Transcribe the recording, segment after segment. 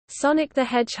Sonic the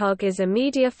Hedgehog is a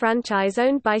media franchise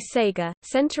owned by Sega,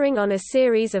 centering on a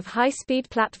series of high-speed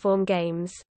platform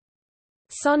games.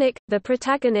 Sonic, the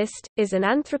protagonist, is an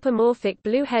anthropomorphic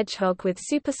blue hedgehog with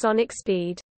supersonic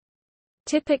speed.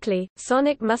 Typically,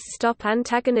 Sonic must stop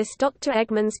antagonist Dr.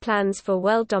 Eggman's plans for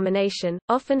world domination,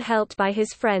 often helped by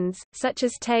his friends, such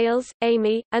as Tails,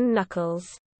 Amy, and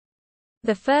Knuckles.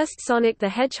 The first Sonic the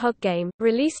Hedgehog game,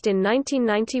 released in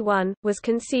 1991, was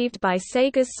conceived by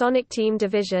Sega's Sonic Team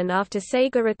division after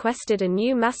Sega requested a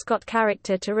new mascot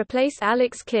character to replace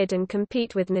Alex Kidd and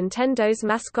compete with Nintendo's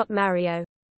mascot Mario.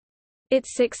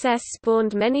 Its success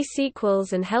spawned many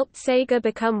sequels and helped Sega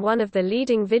become one of the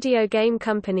leading video game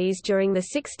companies during the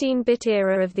 16-bit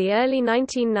era of the early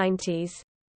 1990s.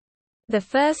 The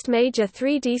first major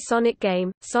 3D Sonic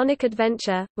game, Sonic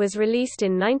Adventure, was released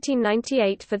in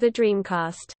 1998 for the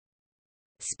Dreamcast.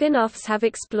 Spin-offs have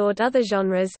explored other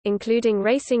genres, including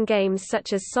racing games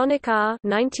such as Sonic R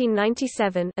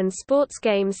 (1997) and sports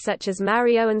games such as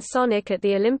Mario and Sonic at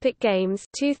the Olympic Games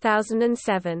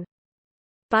 2007.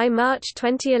 By March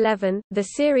 2011, the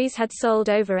series had sold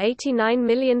over 89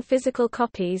 million physical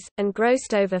copies, and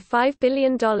grossed over $5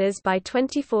 billion by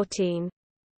 2014.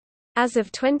 As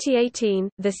of 2018,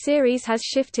 the series has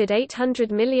shifted 800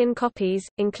 million copies,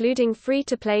 including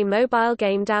free-to-play mobile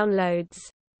game downloads.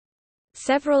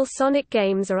 Several Sonic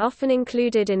games are often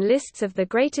included in lists of the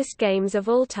greatest games of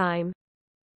all time.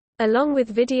 Along with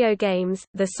video games,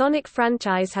 the Sonic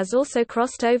franchise has also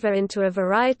crossed over into a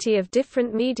variety of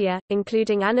different media,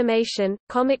 including animation,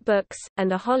 comic books,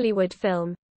 and a Hollywood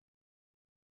film.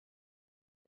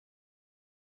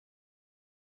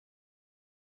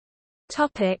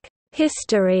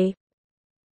 History.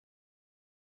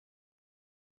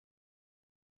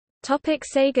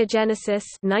 Sega Genesis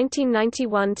 1991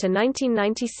 to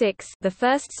 1996. The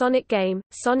first Sonic game,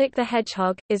 Sonic the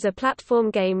Hedgehog, is a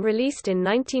platform game released in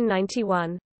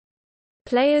 1991.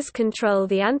 Players control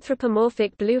the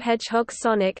anthropomorphic blue hedgehog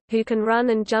Sonic, who can run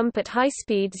and jump at high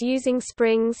speeds using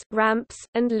springs, ramps,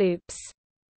 and loops.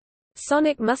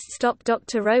 Sonic must stop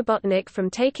Dr. Robotnik from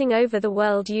taking over the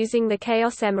world using the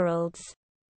Chaos Emeralds.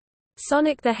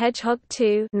 Sonic the Hedgehog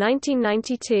 2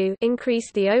 1992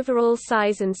 increased the overall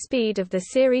size and speed of the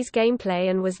series'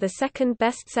 gameplay and was the second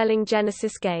best-selling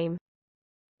Genesis game.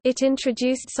 It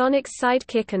introduced Sonic's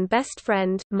sidekick and best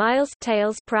friend, Miles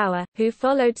Tails Prower, who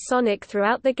followed Sonic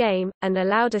throughout the game, and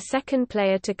allowed a second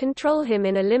player to control him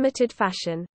in a limited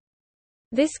fashion.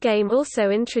 This game also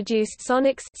introduced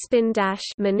Sonic's spin dash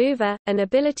maneuver, an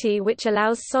ability which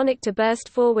allows Sonic to burst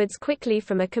forwards quickly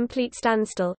from a complete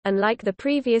standstill, unlike the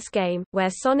previous game, where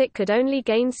Sonic could only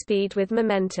gain speed with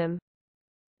momentum.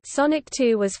 Sonic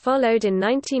 2 was followed in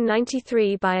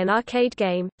 1993 by an arcade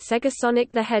game, Sega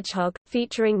Sonic the Hedgehog,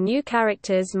 featuring new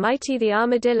characters Mighty the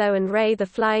Armadillo and Ray the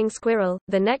Flying Squirrel.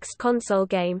 The next console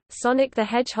game, Sonic the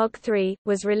Hedgehog 3,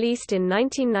 was released in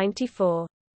 1994.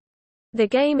 The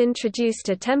game introduced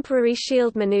a temporary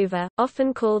shield maneuver,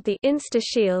 often called the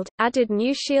Insta-Shield, added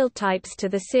new shield types to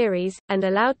the series, and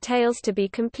allowed Tails to be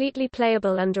completely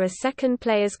playable under a second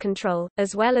player's control,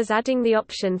 as well as adding the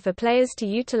option for players to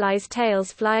utilize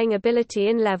Tails' flying ability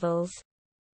in levels.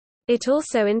 It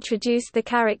also introduced the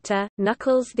character,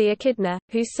 Knuckles the Echidna,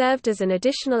 who served as an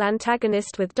additional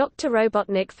antagonist with Dr.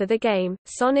 Robotnik for the game.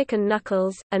 Sonic and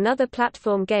Knuckles, another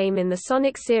platform game in the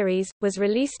Sonic series, was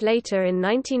released later in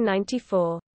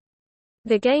 1994.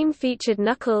 The game featured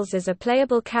Knuckles as a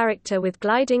playable character with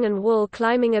gliding and wall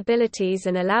climbing abilities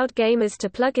and allowed gamers to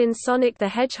plug in Sonic the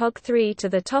Hedgehog 3 to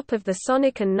the top of the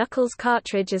Sonic and Knuckles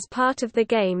cartridge as part of the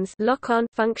game's lock-on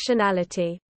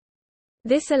functionality.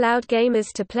 This allowed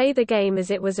gamers to play the game as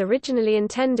it was originally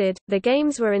intended. The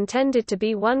games were intended to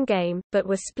be one game, but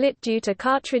were split due to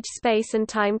cartridge space and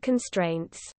time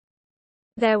constraints.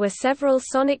 There were several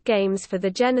Sonic games for the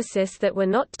Genesis that were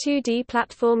not 2D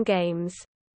platform games.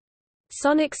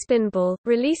 Sonic Spinball,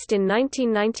 released in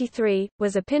 1993,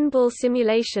 was a pinball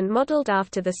simulation modeled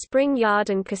after the Spring Yard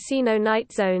and Casino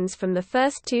Night zones from the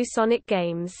first two Sonic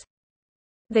games.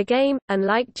 The game,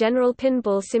 unlike general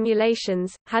pinball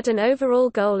simulations, had an overall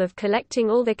goal of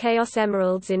collecting all the Chaos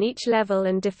Emeralds in each level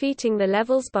and defeating the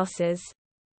level's bosses.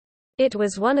 It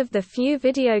was one of the few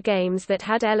video games that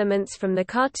had elements from the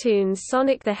cartoons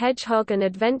Sonic the Hedgehog and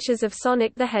Adventures of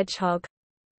Sonic the Hedgehog.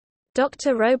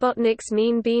 Dr. Robotnik's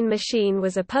Mean Bean Machine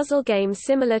was a puzzle game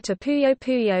similar to Puyo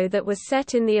Puyo that was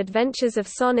set in the Adventures of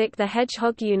Sonic the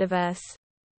Hedgehog universe.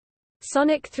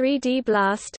 Sonic 3D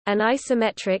Blast, an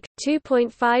isometric,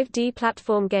 2.5D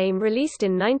platform game released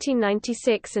in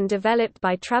 1996 and developed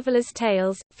by Traveller's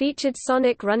Tales, featured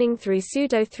Sonic running through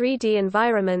pseudo-3D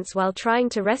environments while trying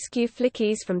to rescue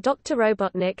Flickies from Dr.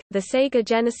 Robotnik. The Sega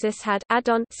Genesis had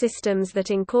add-on systems that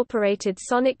incorporated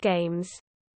Sonic games.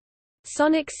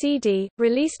 Sonic CD,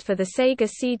 released for the Sega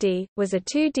CD, was a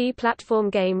 2D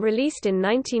platform game released in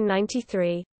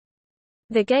 1993.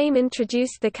 The game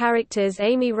introduced the characters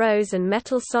Amy Rose and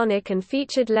Metal Sonic and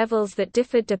featured levels that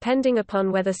differed depending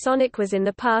upon whether Sonic was in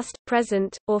the past,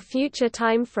 present, or future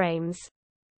time frames.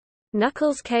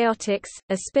 Knuckles Chaotix,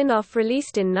 a spin-off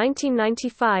released in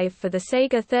 1995 for the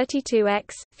Sega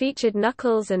 32X, featured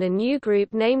Knuckles and a new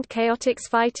group named Chaotix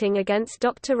fighting against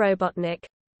Dr. Robotnik.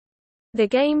 The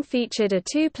game featured a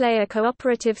two-player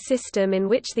cooperative system in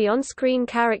which the on-screen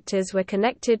characters were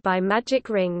connected by magic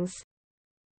rings.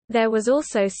 There was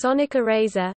also Sonic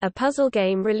Eraser, a puzzle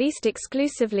game released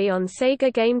exclusively on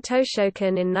Sega Game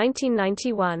Toshokan in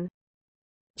 1991.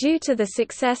 Due to the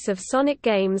success of Sonic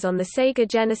games on the Sega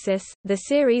Genesis, the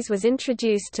series was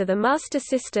introduced to the Master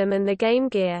System and the Game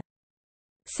Gear.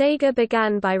 Sega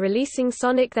began by releasing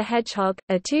Sonic the Hedgehog,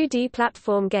 a 2D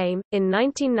platform game, in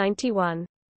 1991.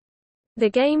 The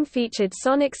game featured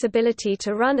Sonic's ability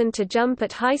to run and to jump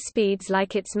at high speeds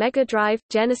like its Mega Drive,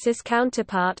 Genesis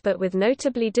counterpart but with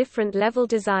notably different level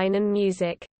design and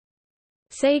music.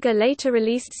 Sega later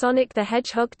released Sonic the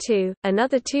Hedgehog 2,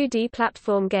 another 2D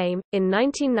platform game, in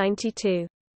 1992.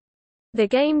 The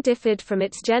game differed from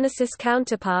its Genesis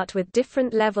counterpart with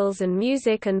different levels and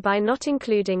music and by not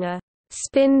including a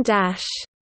spin dash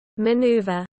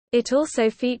maneuver. It also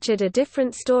featured a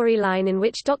different storyline in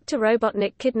which Dr.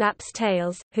 Robotnik kidnaps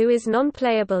Tails, who is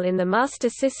non-playable in the Master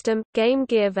System, Game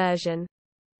Gear version.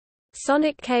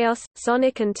 Sonic Chaos,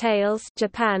 Sonic and Tails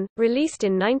Japan, released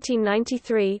in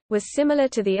 1993, was similar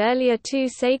to the earlier two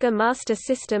Sega Master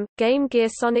System, Game Gear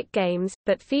Sonic games,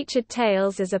 but featured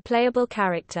Tails as a playable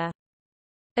character.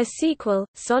 A sequel,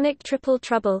 Sonic Triple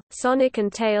Trouble, Sonic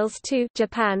and Tails 2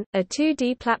 Japan, a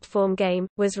 2D platform game,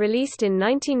 was released in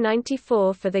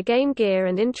 1994 for the Game Gear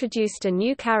and introduced a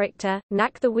new character,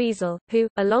 Knack the Weasel, who,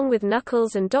 along with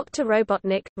Knuckles and Dr.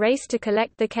 Robotnik, race to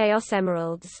collect the Chaos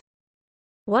Emeralds.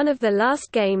 One of the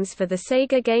last games for the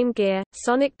Sega Game Gear,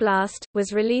 Sonic Blast,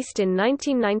 was released in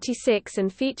 1996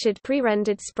 and featured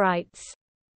pre-rendered sprites.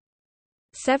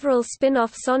 Several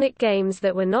spin-off Sonic games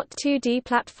that were not 2D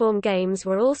platform games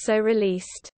were also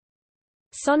released.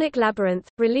 Sonic Labyrinth,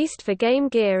 released for Game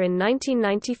Gear in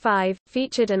 1995,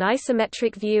 featured an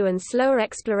isometric view and slower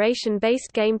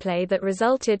exploration-based gameplay that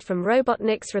resulted from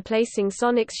Robotnik's replacing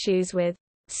Sonic's shoes with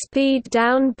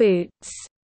speed-down boots.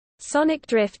 Sonic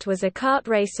Drift was a kart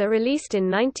racer released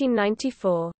in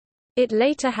 1994. It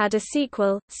later had a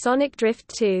sequel, Sonic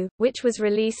Drift 2, which was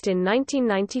released in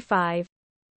 1995.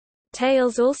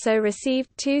 Tails also received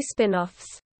two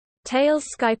spin-offs. Tails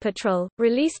Sky Patrol,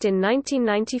 released in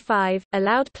 1995,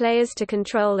 allowed players to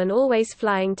control an always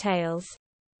flying Tails.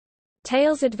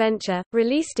 Tails Adventure,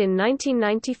 released in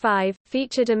 1995,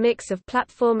 featured a mix of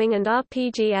platforming and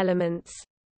RPG elements.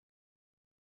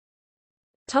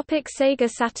 Sega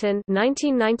Saturn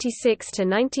 1996 to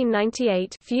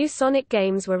 1998. Few Sonic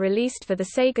games were released for the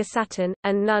Sega Saturn,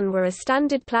 and none were a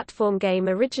standard platform game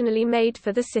originally made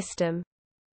for the system.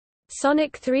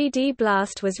 Sonic 3D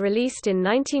Blast was released in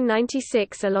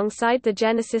 1996 alongside the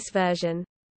Genesis version.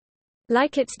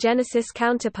 Like its Genesis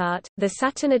counterpart, the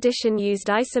Saturn edition used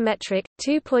isometric,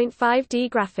 2.5D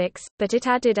graphics, but it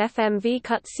added FMV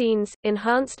cutscenes,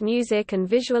 enhanced music and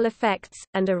visual effects,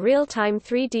 and a real-time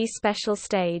 3D special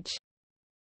stage.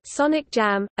 Sonic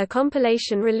Jam, a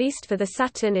compilation released for the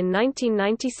Saturn in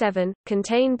 1997,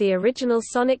 contained the original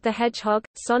Sonic the Hedgehog,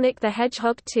 Sonic the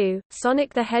Hedgehog 2,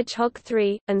 Sonic the Hedgehog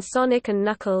 3, and Sonic and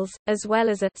Knuckles, as well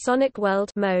as a Sonic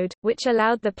World mode, which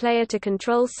allowed the player to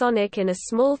control Sonic in a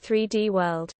small 3D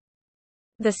world.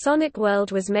 The Sonic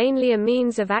World was mainly a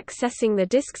means of accessing the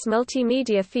disc's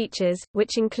multimedia features,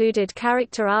 which included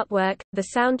character artwork, the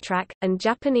soundtrack, and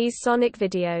Japanese Sonic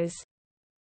videos.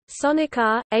 Sonic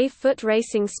R, a foot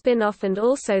racing spin-off and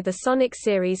also the Sonic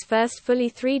series' first fully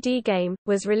 3D game,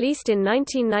 was released in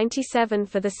 1997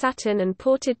 for the Saturn and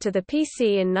ported to the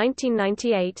PC in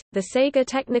 1998. The Sega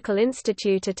Technical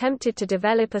Institute attempted to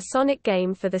develop a Sonic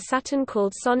game for the Saturn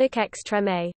called Sonic X-Treme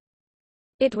A.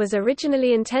 It was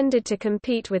originally intended to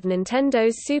compete with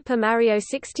Nintendo's Super Mario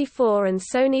 64 and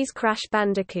Sony's Crash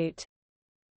Bandicoot.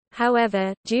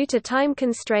 However, due to time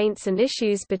constraints and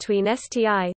issues between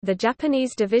STI, the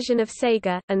Japanese division of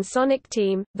Sega, and Sonic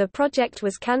Team, the project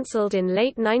was cancelled in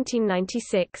late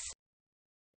 1996.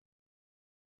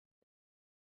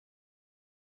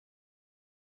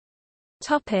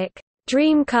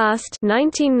 Dreamcast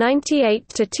 1998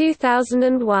 to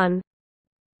 2001.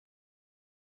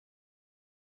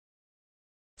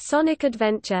 Sonic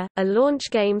Adventure, a launch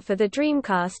game for the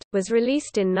Dreamcast, was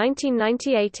released in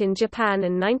 1998 in Japan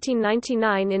and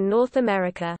 1999 in North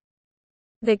America.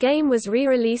 The game was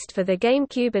re-released for the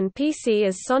GameCube and PC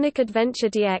as Sonic Adventure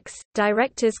DX,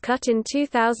 Director's Cut in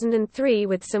 2003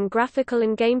 with some graphical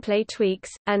and gameplay tweaks,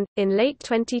 and, in late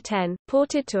 2010,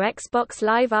 ported to Xbox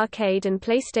Live Arcade and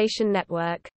PlayStation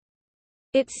Network.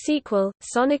 Its sequel,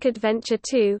 Sonic Adventure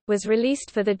 2, was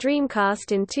released for the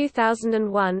Dreamcast in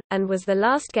 2001, and was the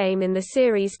last game in the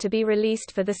series to be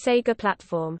released for the Sega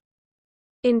platform.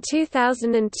 In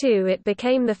 2002 it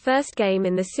became the first game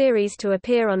in the series to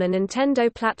appear on a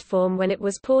Nintendo platform when it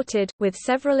was ported, with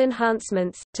several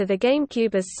enhancements, to the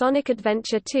GameCube as Sonic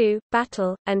Adventure 2,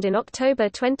 Battle, and in October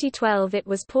 2012 it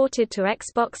was ported to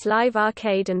Xbox Live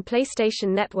Arcade and PlayStation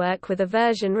Network with a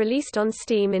version released on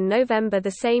Steam in November the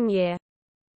same year.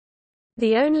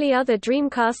 The only other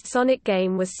Dreamcast Sonic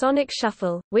game was Sonic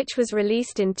Shuffle, which was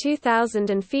released in 2000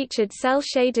 and featured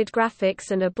cel-shaded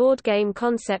graphics and a board game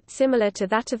concept similar to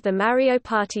that of the Mario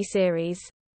Party series.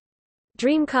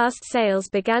 Dreamcast sales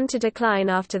began to decline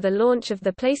after the launch of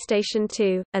the PlayStation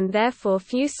 2, and therefore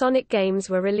few Sonic games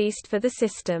were released for the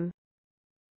system.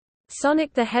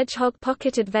 Sonic the Hedgehog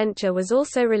Pocket Adventure was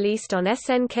also released on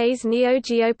SNK's Neo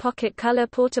Geo Pocket Color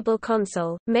portable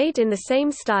console, made in the same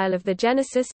style of the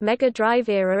Genesis, Mega Drive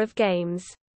era of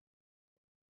games.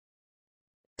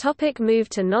 Move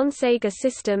to non-Sega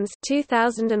systems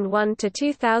 2001 to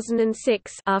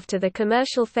 2006. After the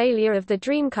commercial failure of the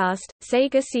Dreamcast,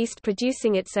 Sega ceased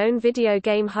producing its own video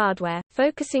game hardware,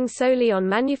 focusing solely on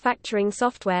manufacturing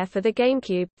software for the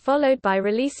GameCube, followed by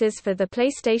releases for the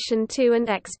PlayStation 2 and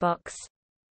Xbox.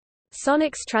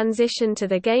 Sonic's transition to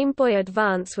the Game Boy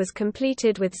Advance was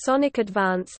completed with Sonic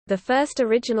Advance, the first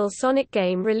original Sonic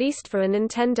game released for a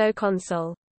Nintendo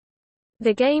console.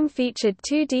 The game featured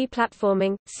 2D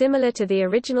platforming, similar to the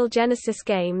original Genesis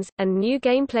games, and new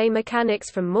gameplay mechanics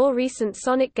from more recent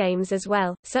Sonic games as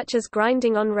well, such as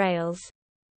grinding on rails.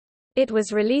 It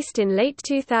was released in late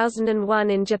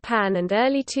 2001 in Japan and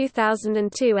early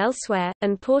 2002 elsewhere,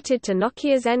 and ported to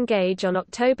Nokia's N-Gage on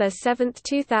October 7,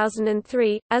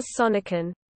 2003, as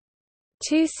Sonicon.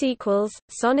 Two sequels,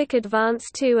 Sonic Advance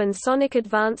 2 and Sonic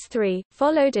Advance 3,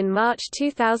 followed in March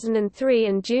 2003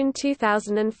 and June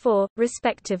 2004,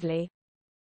 respectively.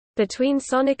 Between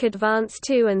Sonic Advance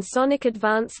 2 and Sonic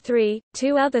Advance 3,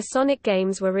 two other Sonic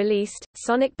games were released,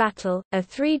 Sonic Battle, a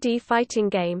 3D fighting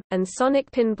game, and Sonic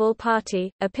Pinball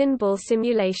Party, a pinball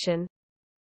simulation.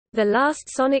 The last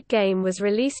Sonic game was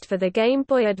released for the Game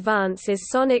Boy Advance is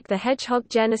Sonic the Hedgehog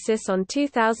Genesis on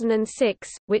 2006,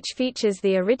 which features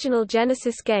the original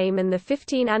Genesis game and the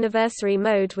 15th anniversary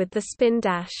mode with the spin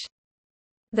dash.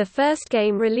 The first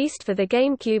game released for the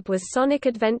GameCube was Sonic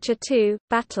Adventure 2,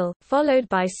 Battle, followed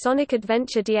by Sonic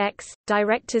Adventure DX,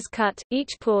 Director's Cut,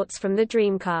 each ports from the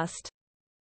Dreamcast.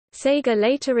 Sega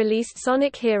later released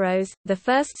Sonic Heroes, the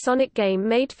first Sonic game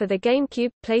made for the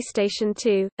GameCube, PlayStation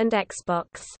 2, and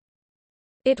Xbox.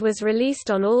 It was released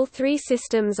on all three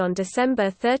systems on December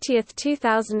 30,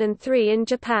 2003 in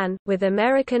Japan, with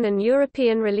American and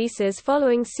European releases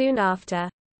following soon after.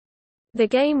 The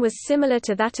game was similar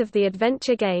to that of the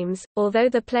adventure games, although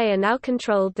the player now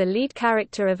controlled the lead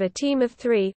character of a team of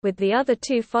three, with the other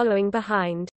two following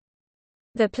behind.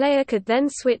 The player could then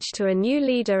switch to a new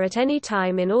leader at any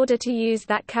time in order to use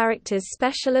that character's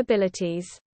special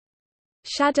abilities.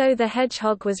 Shadow the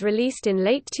Hedgehog was released in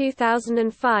late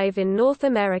 2005 in North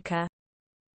America.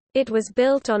 It was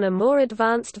built on a more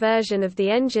advanced version of the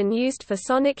engine used for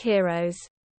Sonic Heroes.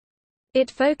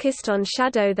 It focused on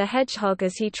Shadow the Hedgehog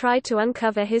as he tried to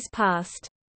uncover his past.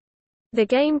 The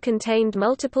game contained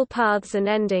multiple paths and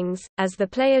endings, as the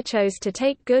player chose to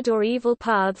take good or evil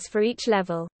paths for each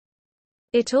level.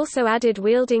 It also added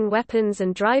wielding weapons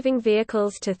and driving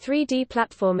vehicles to 3D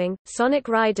platforming. Sonic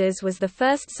Riders was the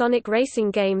first Sonic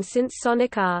racing game since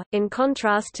Sonic R. In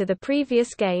contrast to the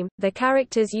previous game, the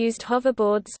characters used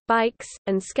hoverboards, bikes,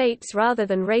 and skates rather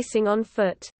than racing on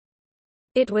foot.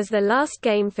 It was the last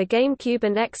game for GameCube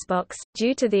and Xbox,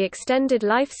 due to the extended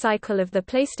life cycle of the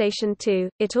PlayStation 2.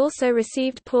 It also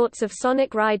received ports of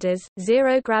Sonic Riders,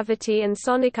 Zero Gravity and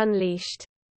Sonic Unleashed.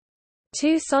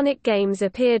 Two Sonic games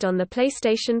appeared on the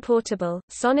PlayStation Portable,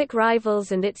 Sonic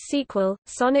Rivals and its sequel,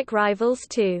 Sonic Rivals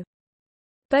 2.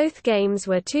 Both games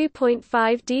were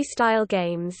 2.5D style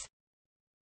games.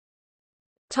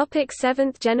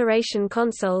 7th generation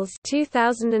consoles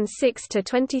 2006 to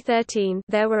 2013.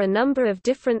 There were a number of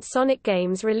different Sonic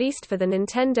games released for the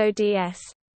Nintendo DS.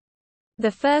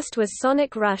 The first was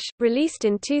Sonic Rush, released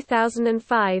in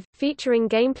 2005, featuring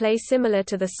gameplay similar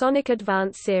to the Sonic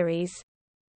Advance series.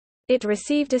 It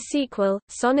received a sequel,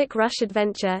 Sonic Rush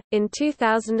Adventure, in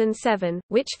 2007,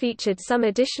 which featured some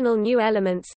additional new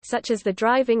elements, such as the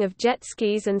driving of jet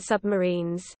skis and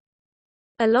submarines.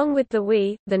 Along with the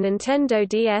Wii, the Nintendo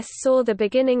DS saw the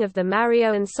beginning of the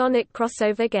Mario and Sonic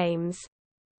crossover games.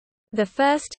 The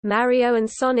first, Mario and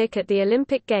Sonic at the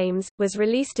Olympic Games, was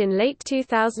released in late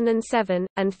 2007,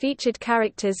 and featured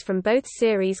characters from both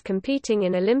series competing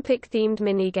in Olympic-themed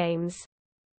minigames.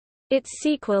 Its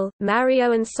sequel,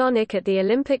 Mario and Sonic at the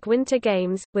Olympic Winter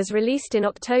Games, was released in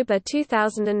October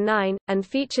 2009, and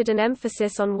featured an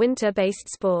emphasis on winter-based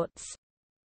sports.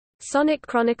 Sonic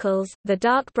Chronicles: The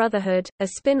Dark Brotherhood, a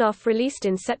spin-off released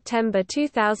in September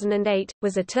 2008,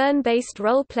 was a turn-based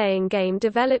role-playing game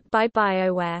developed by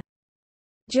BioWare.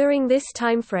 During this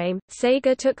timeframe,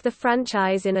 Sega took the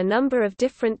franchise in a number of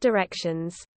different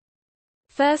directions.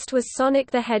 First was Sonic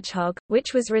the Hedgehog,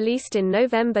 which was released in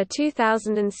November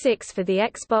 2006 for the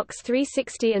Xbox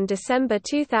 360 and December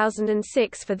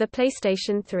 2006 for the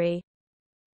PlayStation 3.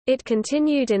 It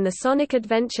continued in the Sonic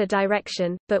Adventure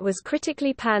direction, but was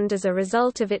critically panned as a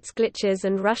result of its glitches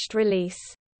and rushed release.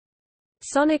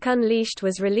 Sonic Unleashed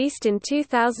was released in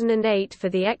 2008 for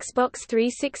the Xbox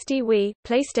 360, Wii,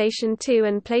 PlayStation 2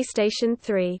 and PlayStation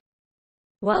 3.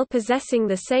 While possessing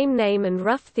the same name and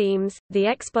rough themes, the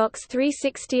Xbox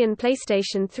 360 and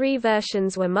PlayStation 3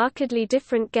 versions were markedly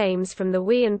different games from the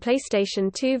Wii and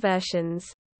PlayStation 2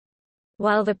 versions.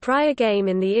 While the prior game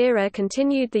in the era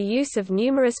continued the use of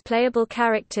numerous playable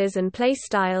characters and play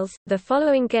styles, the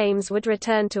following games would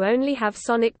return to only have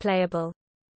Sonic playable.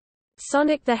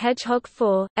 Sonic the Hedgehog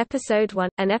 4, Episode 1,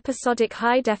 an episodic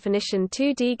high-definition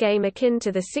 2D game akin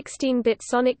to the 16-bit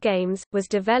Sonic games, was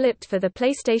developed for the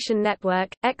PlayStation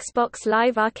Network, Xbox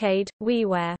Live Arcade,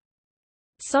 WiiWare.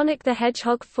 Sonic the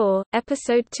Hedgehog 4,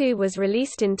 Episode 2 was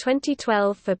released in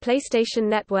 2012 for PlayStation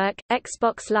Network,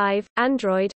 Xbox Live,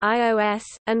 Android, iOS,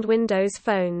 and Windows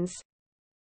phones.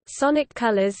 Sonic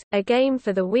Colors, a game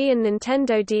for the Wii and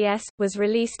Nintendo DS, was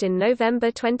released in November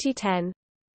 2010.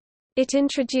 It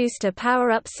introduced a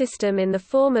power-up system in the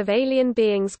form of alien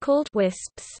beings called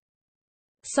Wisps.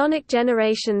 Sonic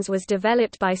Generations was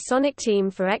developed by Sonic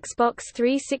Team for Xbox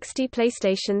 360,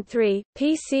 PlayStation 3,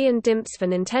 PC and DIMPS for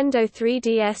Nintendo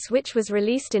 3DS, which was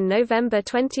released in November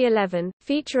 2011,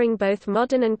 featuring both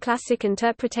modern and classic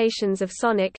interpretations of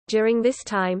Sonic. During this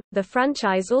time, the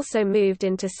franchise also moved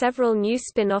into several new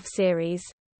spin-off series.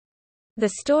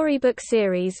 The Storybook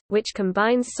series, which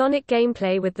combines Sonic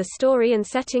gameplay with the story and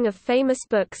setting of famous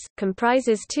books,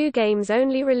 comprises two games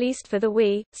only released for the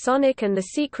Wii, Sonic and the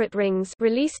Secret Rings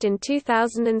released in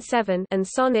 2007 and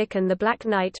Sonic and the Black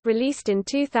Knight released in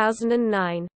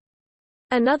 2009.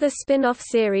 Another spin-off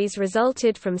series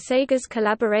resulted from Sega's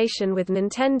collaboration with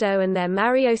Nintendo and their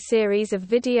Mario series of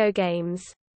video games.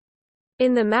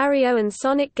 In the Mario and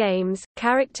Sonic games,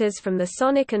 characters from the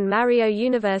Sonic and Mario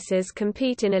universes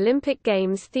compete in Olympic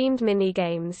Games-themed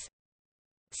minigames.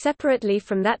 Separately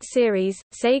from that series,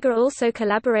 Sega also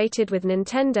collaborated with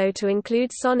Nintendo to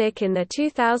include Sonic in their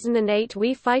 2008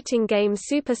 Wii fighting game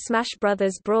Super Smash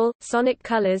Bros. Brawl. Sonic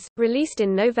Colors, released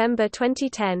in November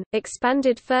 2010,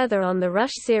 expanded further on the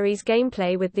Rush series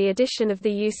gameplay with the addition of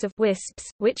the use of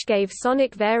Wisps, which gave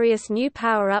Sonic various new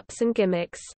power-ups and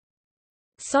gimmicks.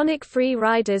 Sonic Free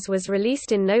Riders was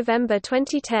released in November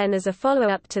 2010 as a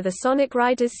follow-up to the Sonic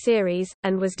Riders series,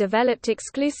 and was developed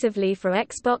exclusively for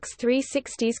Xbox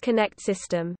 360's Kinect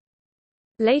system.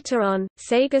 Later on,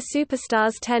 Sega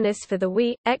Superstars Tennis for the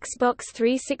Wii, Xbox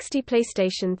 360,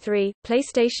 PlayStation 3,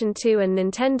 PlayStation 2 and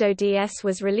Nintendo DS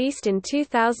was released in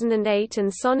 2008,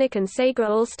 and Sonic and Sega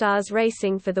All-Stars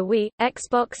Racing for the Wii,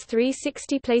 Xbox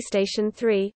 360, PlayStation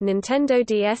 3, Nintendo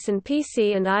DS and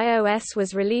PC and iOS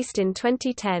was released in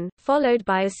 2010, followed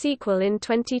by a sequel in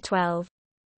 2012.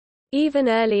 Even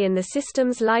early in the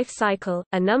system's life cycle,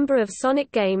 a number of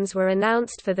Sonic games were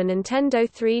announced for the Nintendo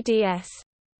 3DS.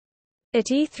 At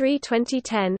E3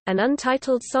 2010, an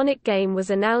untitled Sonic game was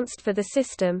announced for the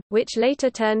system, which later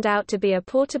turned out to be a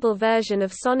portable version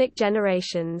of Sonic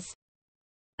Generations.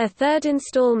 A third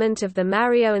installment of the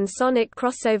Mario and Sonic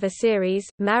crossover series,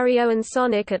 Mario and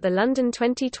Sonic at the London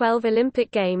 2012 Olympic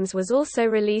Games, was also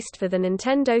released for the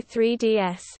Nintendo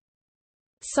 3DS.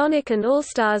 Sonic and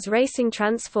All-Stars Racing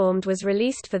Transformed was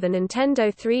released for the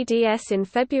Nintendo 3DS in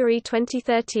February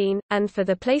 2013, and for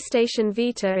the PlayStation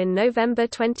Vita in November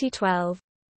 2012.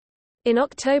 In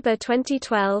October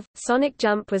 2012, Sonic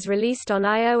Jump was released on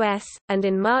iOS, and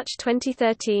in March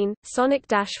 2013, Sonic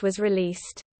Dash was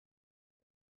released.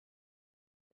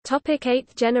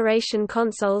 8th generation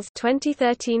consoles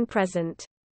 2013 present.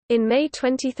 In May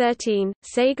 2013,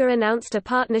 Sega announced a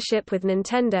partnership with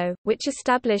Nintendo, which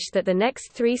established that the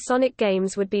next 3 Sonic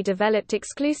games would be developed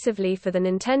exclusively for the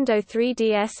Nintendo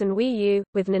 3DS and Wii U,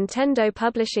 with Nintendo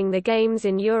publishing the games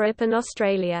in Europe and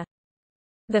Australia.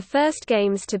 The first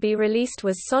games to be released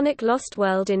was Sonic Lost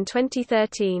World in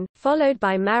 2013, followed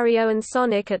by Mario and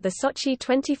Sonic at the Sochi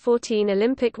 2014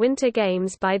 Olympic Winter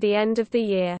Games by the end of the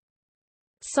year.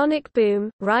 Sonic Boom,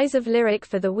 Rise of Lyric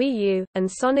for the Wii U, and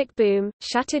Sonic Boom,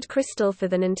 Shattered Crystal for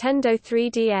the Nintendo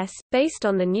 3DS, based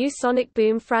on the new Sonic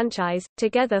Boom franchise,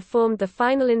 together formed the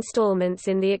final installments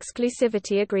in the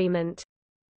exclusivity agreement.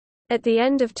 At the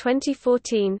end of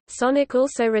 2014, Sonic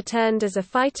also returned as a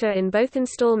fighter in both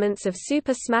installments of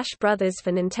Super Smash Bros.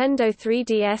 For Nintendo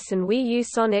 3DS and Wii U.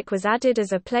 Sonic was added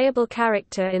as a playable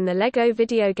character in the LEGO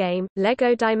video game,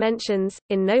 LEGO Dimensions.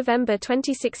 In November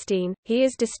 2016, he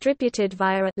is distributed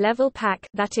via a level pack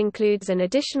that includes an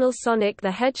additional Sonic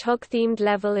the Hedgehog-themed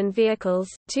level and vehicles.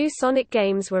 2 Sonic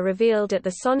games were revealed at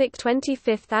the Sonic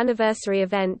 25th anniversary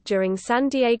event during San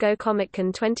Diego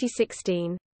Comic-Con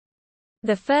 2016.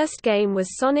 The first game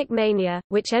was Sonic Mania,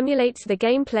 which emulates the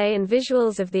gameplay and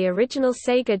visuals of the original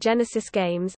Sega Genesis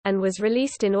games, and was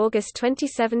released in August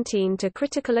 2017 to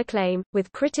critical acclaim,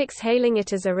 with critics hailing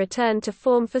it as a return to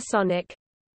form for Sonic.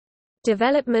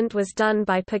 Development was done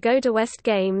by Pagoda West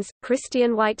Games,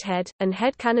 Christian Whitehead, and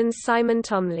Headcanon's Simon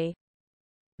Tomley.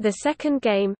 The second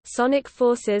game, Sonic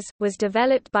Forces, was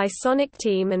developed by Sonic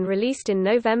Team and released in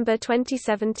November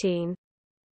 2017.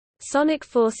 Sonic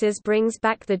Forces brings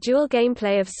back the dual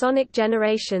gameplay of Sonic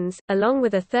Generations, along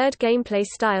with a third gameplay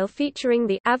style featuring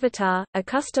the Avatar, a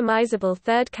customizable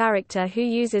third character who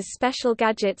uses special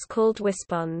gadgets called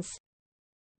Wispons.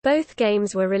 Both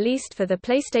games were released for the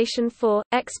PlayStation 4,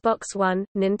 Xbox One,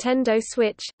 Nintendo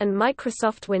Switch, and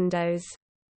Microsoft Windows.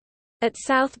 At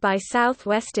South by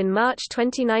Southwest in March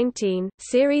 2019,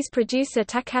 series producer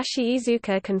Takashi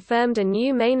Iizuka confirmed a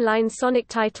new mainline Sonic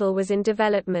title was in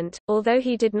development, although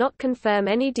he did not confirm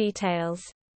any details.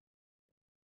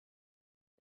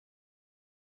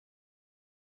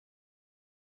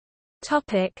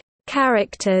 Topic: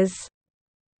 Characters.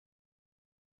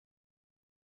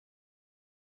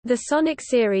 The Sonic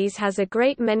series has a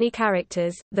great many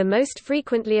characters, the most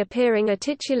frequently appearing are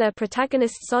titular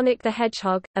protagonist Sonic the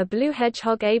Hedgehog, a blue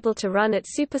hedgehog able to run at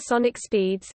supersonic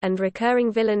speeds, and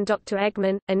recurring villain Dr.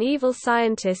 Eggman, an evil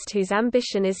scientist whose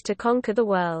ambition is to conquer the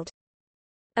world.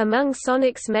 Among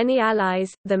Sonic's many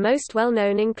allies, the most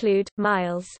well-known include,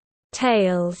 Miles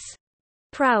Tails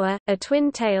Prower, a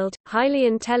twin-tailed, highly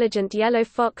intelligent yellow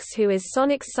fox who is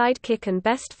Sonic's sidekick and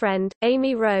best friend,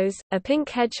 Amy Rose, a pink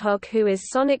hedgehog who is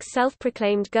Sonic's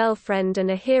self-proclaimed girlfriend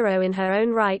and a hero in her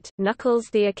own right, Knuckles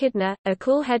the Echidna, a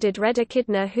cool-headed red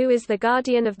echidna who is the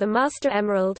guardian of the Master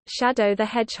Emerald, Shadow the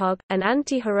Hedgehog, an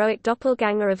anti-heroic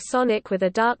doppelganger of Sonic with a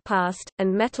dark past,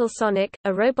 and Metal Sonic,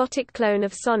 a robotic clone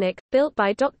of Sonic, built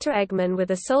by Dr. Eggman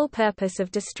with a sole purpose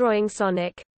of destroying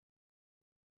Sonic.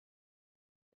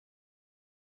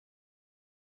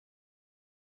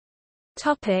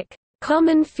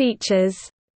 Common features.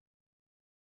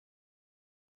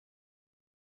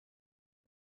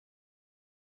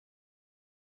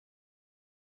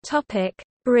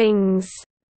 Rings.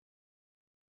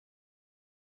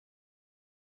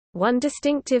 One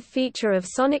distinctive feature of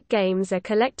Sonic games are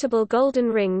collectible golden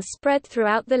rings spread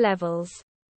throughout the levels.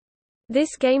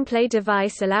 This gameplay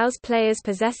device allows players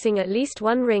possessing at least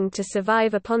one ring to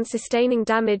survive upon sustaining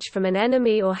damage from an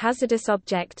enemy or hazardous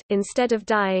object. Instead of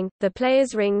dying, the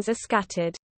player's rings are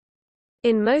scattered.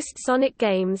 In most Sonic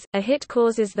games, a hit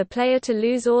causes the player to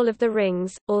lose all of the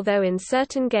rings, although in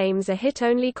certain games a hit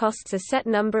only costs a set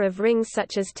number of rings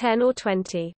such as 10 or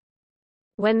 20.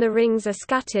 When the rings are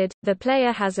scattered, the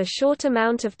player has a short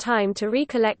amount of time to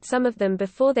recollect some of them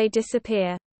before they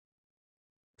disappear.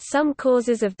 Some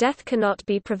causes of death cannot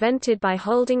be prevented by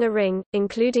holding a ring,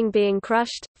 including being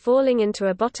crushed, falling into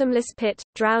a bottomless pit,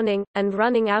 drowning, and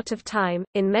running out of time.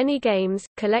 In many games,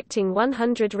 collecting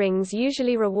 100 rings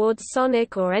usually rewards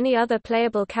Sonic or any other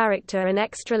playable character an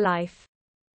extra life.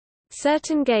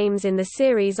 Certain games in the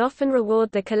series often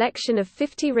reward the collection of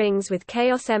 50 rings with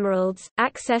Chaos Emeralds,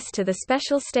 access to the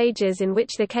special stages in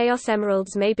which the Chaos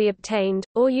Emeralds may be obtained,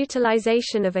 or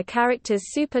utilization of a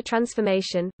character's super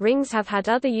transformation. Rings have had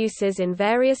other uses in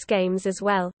various games as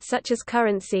well, such as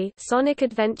currency, Sonic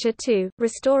Adventure 2,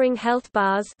 restoring health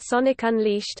bars, Sonic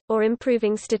Unleashed, or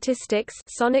improving statistics,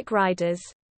 Sonic Riders.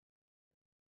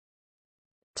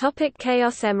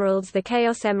 Chaos Emeralds. The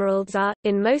Chaos Emeralds are,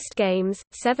 in most games,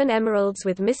 7 emeralds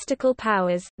with mystical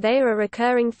powers. They are a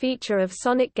recurring feature of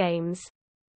Sonic games.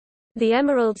 The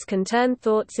emeralds can turn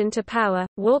thoughts into power,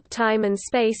 warp time and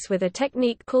space with a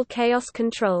technique called chaos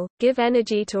control, give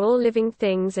energy to all living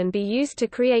things and be used to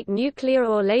create nuclear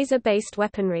or laser-based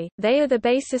weaponry. They are the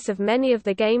basis of many of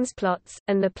the game's plots,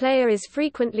 and the player is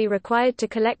frequently required to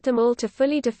collect them all to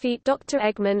fully defeat Dr.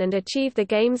 Eggman and achieve the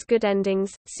game's good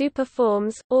endings, super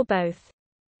forms, or both.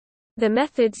 The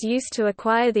methods used to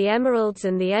acquire the emeralds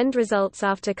and the end results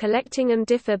after collecting them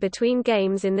differ between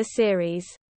games in the series.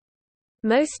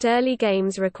 Most early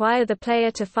games require the player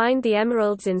to find the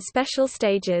emeralds in special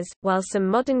stages, while some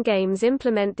modern games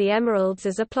implement the emeralds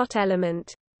as a plot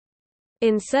element.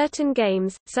 In certain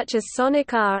games, such as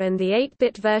Sonic R and the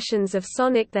 8-bit versions of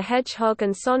Sonic the Hedgehog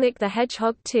and Sonic the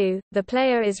Hedgehog 2, the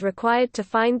player is required to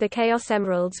find the Chaos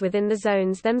Emeralds within the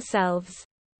zones themselves.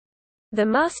 The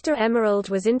Master Emerald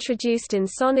was introduced in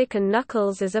Sonic and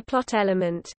Knuckles as a plot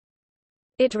element.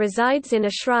 It resides in a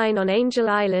shrine on Angel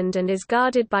Island and is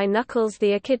guarded by Knuckles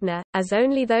the Echidna, as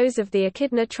only those of the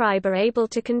Echidna tribe are able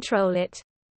to control it.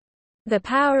 The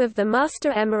power of the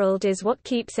Master Emerald is what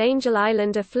keeps Angel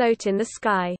Island afloat in the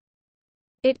sky.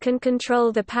 It can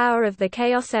control the power of the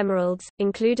Chaos Emeralds,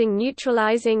 including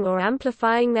neutralizing or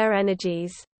amplifying their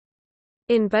energies.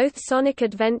 In both Sonic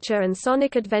Adventure and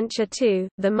Sonic Adventure 2,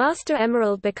 the Master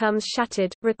Emerald becomes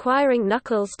shattered, requiring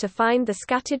Knuckles to find the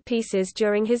scattered pieces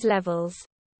during his levels.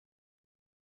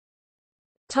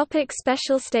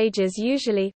 Special stages.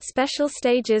 Usually, special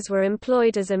stages were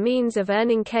employed as a means of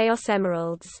earning Chaos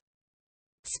Emeralds.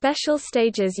 Special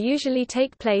stages usually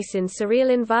take place in surreal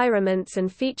environments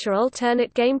and feature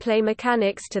alternate gameplay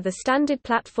mechanics to the standard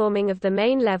platforming of the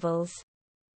main levels.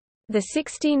 The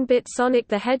 16-bit Sonic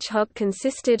the Hedgehog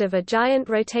consisted of a giant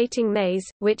rotating maze,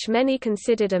 which many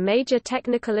considered a major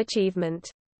technical achievement.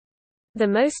 The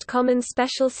most common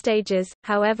special stages,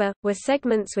 however, were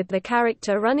segments with the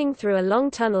character running through a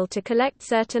long tunnel to collect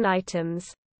certain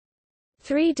items.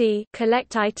 3D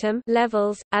collect item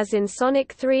levels, as in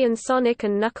Sonic 3 and Sonic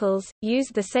and Knuckles,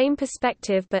 used the same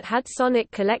perspective but had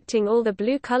Sonic collecting all the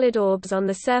blue-colored orbs on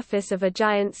the surface of a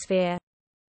giant sphere.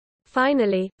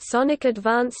 Finally, Sonic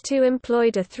Advance 2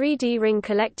 employed a 3D ring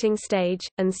collecting stage,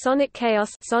 and Sonic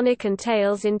Chaos Sonic and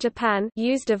Tails in Japan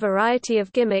used a variety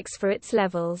of gimmicks for its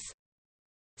levels.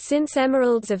 Since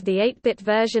emeralds of the 8-bit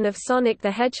version of Sonic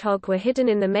the Hedgehog were hidden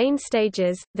in the main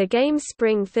stages, the game's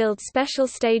spring-filled special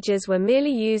stages were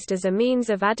merely used as a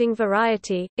means of adding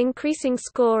variety, increasing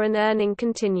score and earning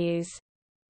continues.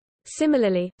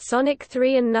 Similarly, Sonic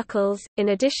 3 and Knuckles, in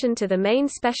addition to the main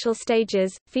special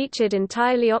stages, featured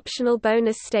entirely optional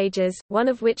bonus stages, one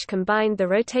of which combined the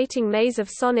rotating maze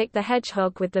of Sonic the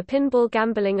Hedgehog with the pinball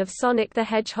gambling of Sonic the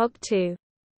Hedgehog 2.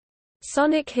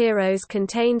 Sonic Heroes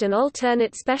contained an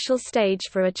alternate special stage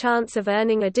for a chance of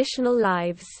earning additional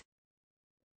lives.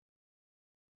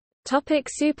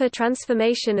 Super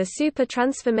transformation. A super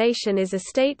transformation is a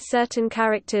state certain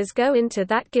characters go into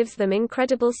that gives them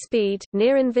incredible speed,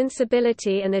 near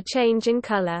invincibility and a change in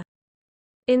color.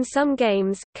 In some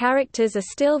games, characters are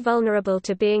still vulnerable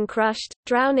to being crushed,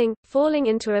 drowning, falling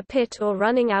into a pit or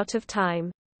running out of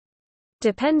time.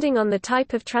 Depending on the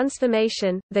type of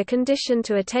transformation, the condition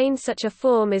to attain such a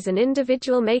form is an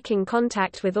individual making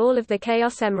contact with all of the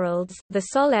Chaos Emeralds, the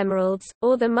Sol Emeralds,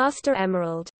 or the Master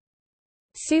Emerald.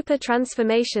 Super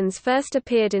transformations first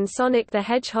appeared in Sonic the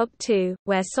Hedgehog 2,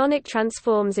 where Sonic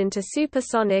transforms into Super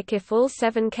Sonic if all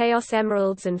 7 Chaos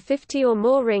Emeralds and 50 or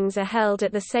more rings are held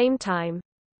at the same time.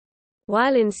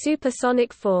 While in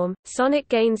supersonic form, Sonic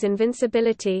gains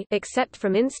invincibility except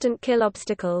from instant kill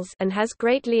obstacles and has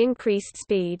greatly increased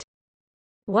speed.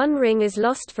 1 ring is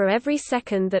lost for every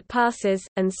second that passes,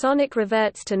 and Sonic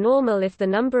reverts to normal if the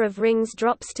number of rings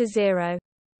drops to 0.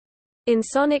 In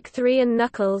Sonic 3 and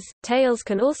Knuckles, Tails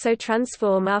can also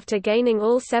transform after gaining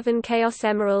all 7 Chaos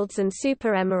Emeralds and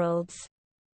Super Emeralds.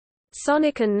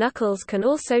 Sonic and Knuckles can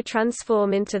also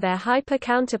transform into their Hyper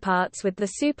counterparts with the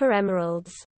Super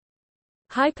Emeralds.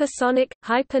 Hyper Sonic,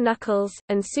 Hyper Knuckles,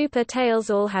 and Super Tails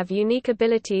all have unique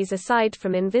abilities aside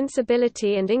from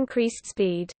invincibility and increased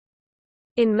speed.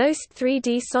 In most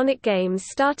 3D Sonic games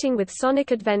starting with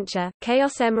Sonic Adventure,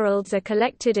 Chaos Emeralds are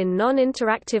collected in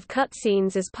non-interactive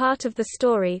cutscenes as part of the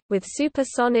story, with Super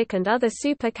Sonic and other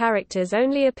super characters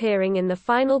only appearing in the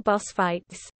final boss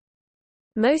fights.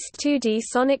 Most 2D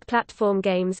Sonic platform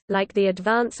games, like the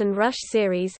Advance and Rush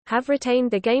series, have retained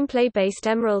the gameplay-based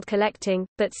emerald collecting,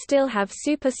 but still have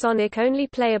Super Sonic only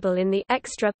playable in the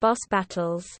extra boss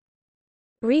battles.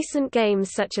 Recent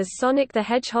games such as Sonic the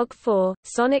Hedgehog 4,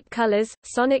 Sonic Colors,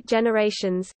 Sonic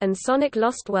Generations, and Sonic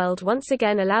Lost World once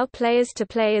again allow players to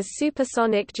play as Super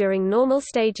Sonic during normal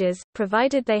stages,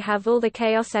 provided they have all the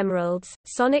Chaos Emeralds.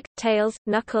 Sonic, Tails,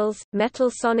 Knuckles, Metal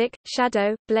Sonic,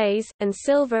 Shadow, Blaze, and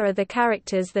Silver are the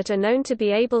characters that are known to be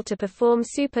able to perform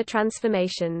super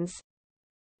transformations.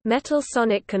 Metal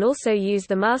Sonic can also use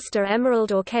the Master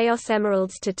Emerald or Chaos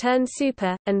Emeralds to turn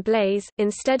Super, and Blaze,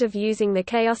 instead of using the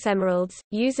Chaos Emeralds,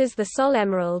 uses the Sol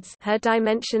Emeralds, her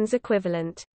dimensions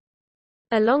equivalent.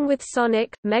 Along with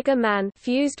Sonic, Mega Man,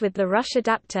 fused with the Rush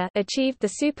adapter, achieved the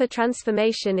super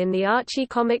transformation in the Archie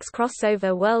Comics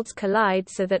crossover Worlds Collide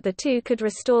so that the two could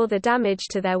restore the damage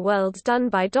to their worlds done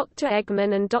by Dr.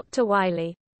 Eggman and Dr.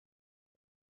 Wily.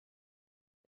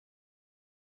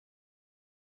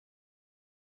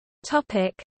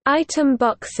 Item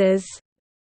boxes.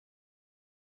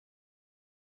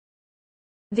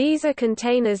 These are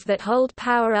containers that hold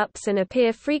power-ups and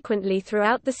appear frequently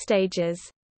throughout the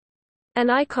stages. An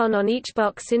icon on each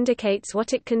box indicates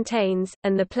what it contains,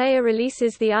 and the player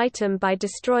releases the item by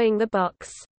destroying the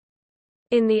box.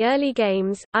 In the early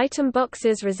games, item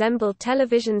boxes resembled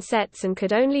television sets and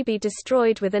could only be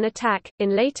destroyed with an attack.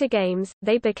 In later games,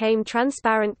 they became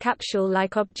transparent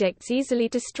capsule-like objects easily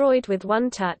destroyed with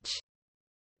one touch.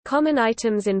 Common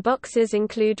items in boxes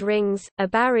include rings, a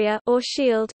barrier or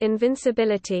shield,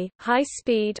 invincibility, high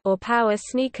speed or power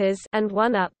sneakers, and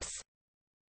one-ups.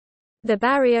 The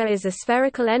barrier is a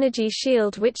spherical energy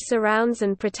shield which surrounds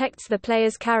and protects the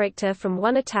player's character from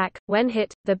one attack. When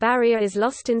hit, the barrier is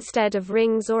lost instead of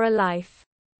rings or a life.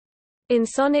 In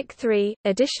Sonic 3,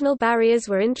 additional barriers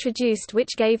were introduced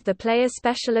which gave the player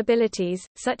special abilities,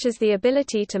 such as the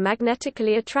ability to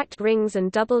magnetically attract rings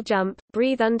and double jump,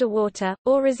 breathe underwater,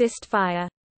 or resist fire.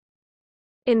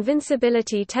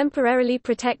 Invincibility temporarily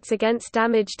protects against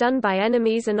damage done by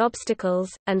enemies and obstacles,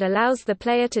 and allows the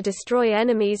player to destroy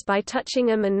enemies by touching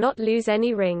them and not lose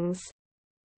any rings.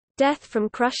 Death from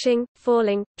crushing,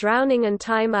 falling, drowning and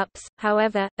time-ups,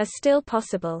 however, are still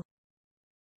possible.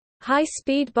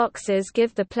 High-speed boxes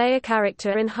give the player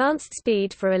character enhanced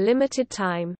speed for a limited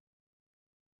time.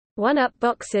 One-up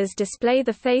boxes display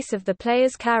the face of the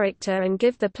player's character and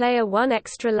give the player one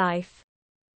extra life.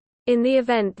 In the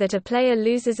event that a player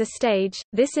loses a stage,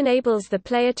 this enables the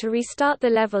player to restart the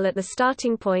level at the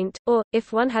starting point, or,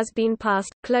 if one has been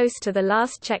passed, close to the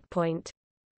last checkpoint.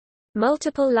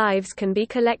 Multiple lives can be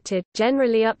collected,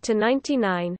 generally up to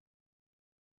 99.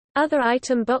 Other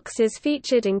item boxes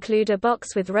featured include a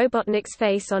box with Robotnik's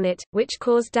face on it, which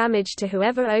cause damage to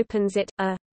whoever opens it,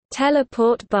 a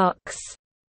teleport box,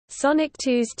 Sonic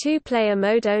 2's two-player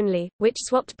mode only, which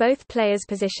swapped both players'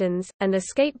 positions, and a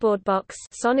skateboard box,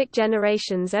 Sonic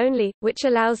Generations only, which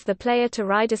allows the player to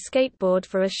ride a skateboard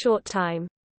for a short time.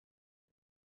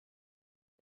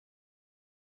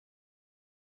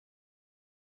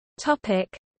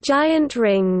 Topic: Giant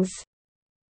rings.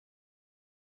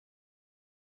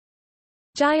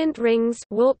 Giant rings,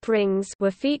 warp rings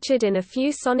were featured in a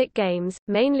few Sonic games,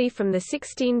 mainly from the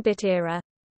 16-bit era.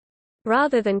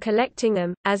 Rather than collecting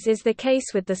them, as is the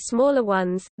case with the smaller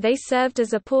ones, they served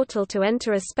as a portal to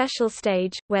enter a special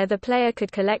stage, where the player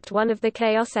could collect one of the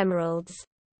Chaos Emeralds.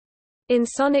 In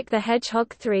Sonic the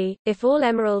Hedgehog 3, if all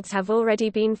emeralds have already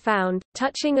been found,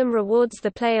 touching them rewards the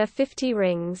player 50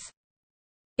 rings.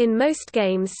 In most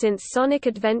games since Sonic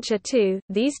Adventure 2,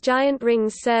 these giant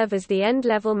rings serve as the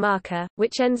end-level marker,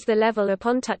 which ends the level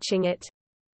upon touching it.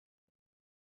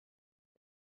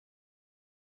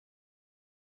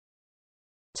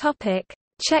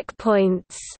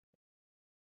 Checkpoints.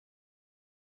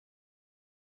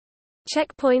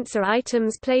 Checkpoints are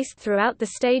items placed throughout the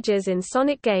stages in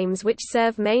Sonic games which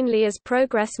serve mainly as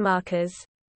progress markers.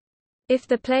 If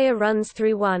the player runs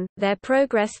through one, their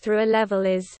progress through a level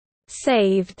is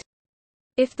saved.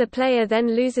 If the player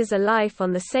then loses a life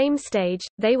on the same stage,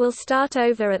 they will start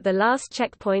over at the last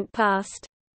checkpoint passed.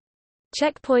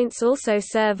 Checkpoints also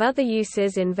serve other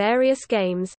uses in various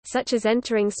games, such as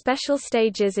entering special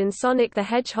stages in Sonic the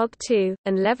Hedgehog 2,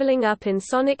 and leveling up in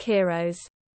Sonic Heroes.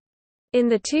 In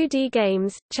the 2D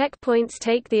games, checkpoints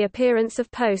take the appearance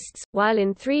of posts, while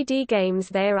in 3D games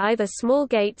they are either small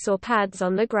gates or pads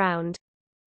on the ground.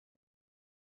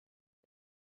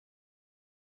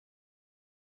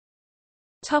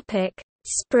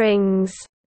 Springs.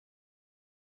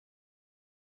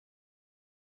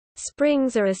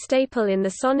 Springs are a staple in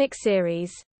the Sonic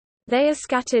series. They are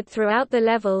scattered throughout the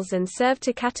levels and serve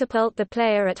to catapult the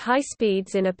player at high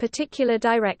speeds in a particular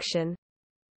direction.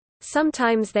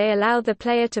 Sometimes they allow the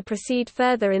player to proceed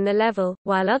further in the level,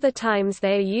 while other times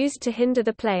they are used to hinder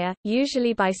the player,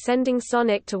 usually by sending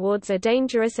Sonic towards a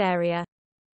dangerous area.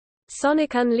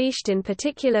 Sonic Unleashed in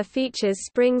particular features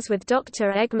springs with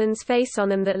Dr. Eggman's face on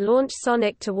them that launch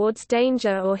Sonic towards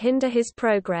danger or hinder his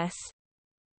progress.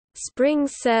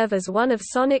 Springs serve as one of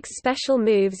Sonic's special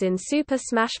moves in Super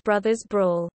Smash Bros.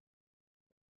 Brawl.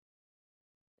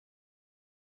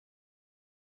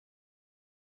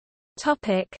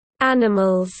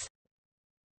 Animals.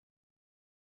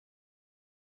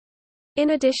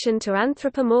 In addition to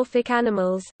anthropomorphic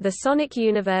animals, the Sonic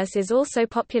universe is also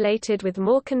populated with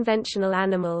more conventional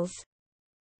animals.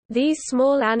 These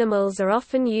small animals are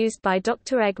often used by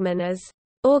Dr. Eggman as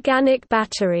organic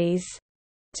batteries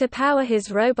to power his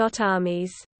robot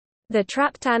armies. The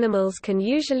trapped animals can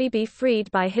usually be freed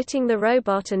by hitting the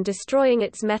robot and destroying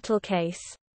its metal case.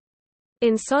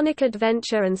 In Sonic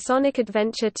Adventure and Sonic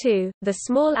Adventure 2, the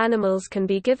small animals can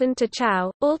be given to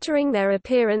Chow, altering their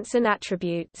appearance and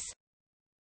attributes.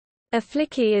 A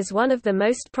Flicky is one of the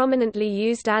most prominently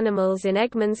used animals in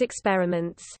Eggman's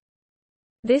experiments.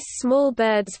 This small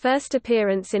bird's first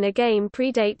appearance in a game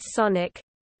predates Sonic.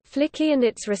 Flicky and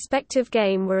its respective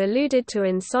game were alluded to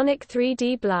in Sonic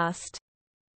 3D Blast.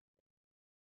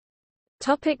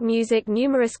 Music.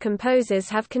 Numerous composers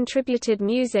have contributed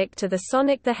music to the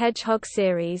Sonic the Hedgehog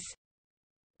series.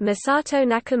 Masato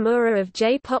Nakamura of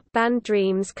J-pop band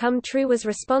Dreams Come True was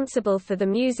responsible for the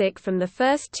music from the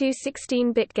first two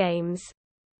 16-bit games.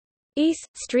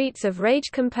 Streets of Rage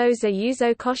composer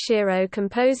Yuzo Koshiro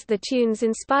composed the tunes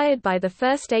inspired by the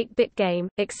first 8-bit game,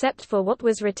 except for what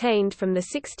was retained from the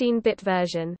 16-bit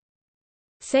version.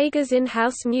 Sega's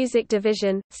in-house music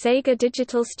division, Sega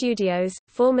Digital Studios,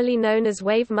 formerly known as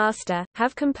Wave Master,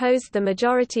 have composed the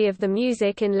majority of the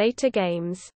music in later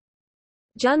games.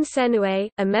 Jun Senue,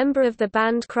 a member of the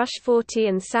band Crush 40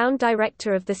 and sound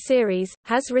director of the series,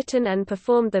 has written and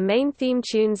performed the main theme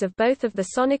tunes of both of the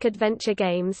Sonic Adventure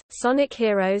games, Sonic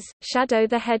Heroes, Shadow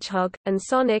the Hedgehog, and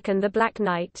Sonic and the Black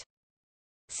Knight.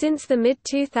 Since the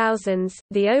mid-2000s,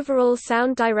 the overall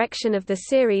sound direction of the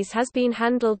series has been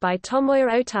handled by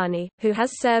Tomoya Otani, who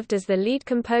has served as the lead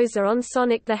composer on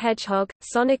Sonic the Hedgehog,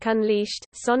 Sonic Unleashed,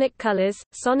 Sonic Colors,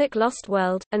 Sonic Lost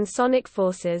World, and Sonic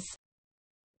Forces.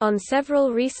 On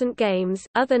several recent games,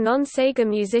 other non-Sega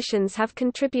musicians have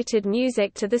contributed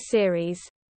music to the series.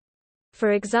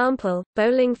 For example,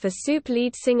 Bowling for Soup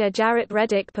lead singer Jarrett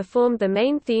Reddick performed the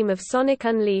main theme of Sonic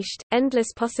Unleashed,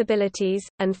 Endless Possibilities,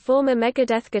 and former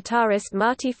Megadeth guitarist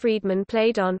Marty Friedman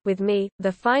played on With Me,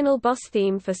 the final boss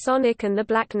theme for Sonic and the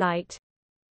Black Knight.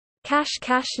 Cash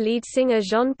Cash lead singer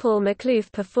Jean-Paul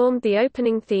Maclouf performed the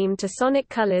opening theme to Sonic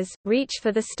Colors, Reach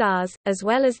for the Stars, as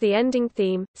well as the ending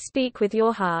theme, Speak with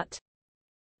Your Heart.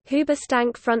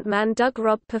 Hoobastank frontman Doug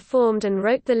Robb performed and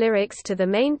wrote the lyrics to the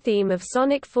main theme of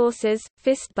Sonic Forces,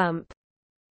 Fist Bump.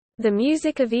 The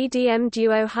music of EDM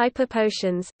duo Hyper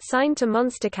Potions, signed to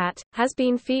Monstercat, has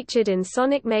been featured in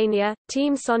Sonic Mania,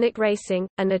 Team Sonic Racing,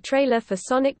 and a trailer for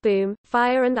Sonic Boom,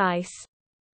 Fire and Ice.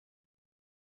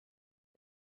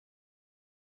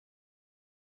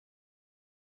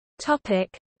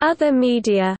 Other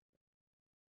media.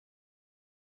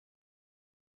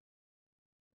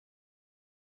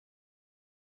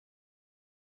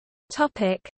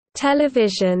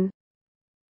 Television.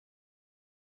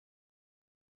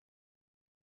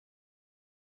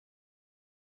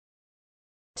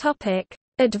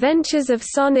 Adventures of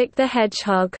Sonic the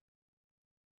Hedgehog.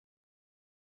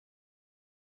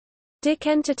 Dick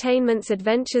Entertainment's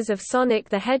Adventures of Sonic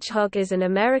the Hedgehog is an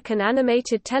American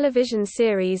animated television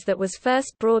series that was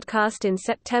first broadcast in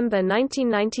September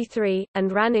 1993,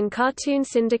 and ran in cartoon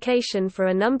syndication for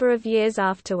a number of years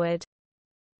afterward.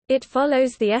 It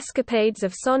follows the escapades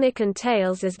of Sonic and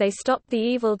Tails as they stop the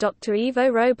evil Dr.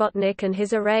 Ivo Robotnik and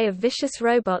his array of vicious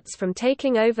robots from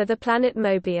taking over the planet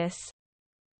Mobius.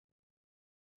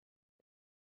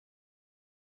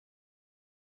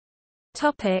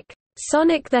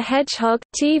 Sonic the Hedgehog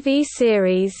TV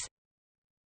series.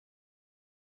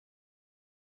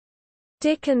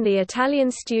 Dick and the Italian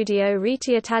studio Rete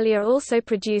Italia also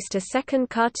produced a second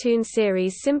cartoon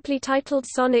series simply titled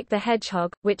Sonic the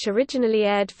Hedgehog, which originally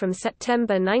aired from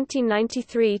September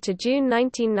 1993 to June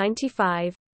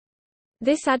 1995.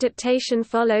 This adaptation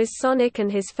follows Sonic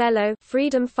and his fellow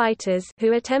freedom fighters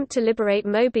who attempt to liberate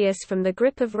Mobius from the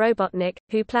grip of Robotnik,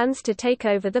 who plans to take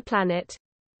over the planet.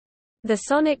 The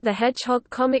Sonic the Hedgehog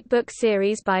comic book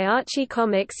series by Archie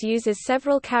Comics uses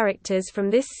several characters from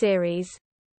this series.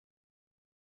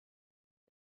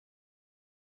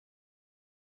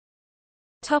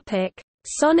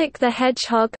 Sonic the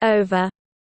Hedgehog OVA.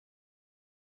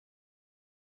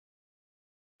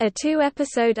 A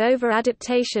 2-episode OVA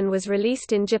adaptation was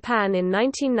released in Japan in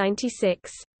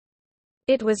 1996.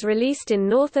 It was released in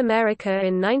North America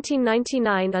in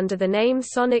 1999 under the name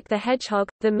Sonic the Hedgehog,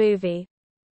 the movie.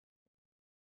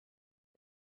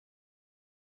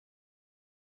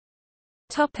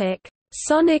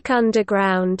 Sonic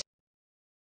Underground.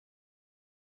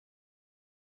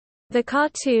 The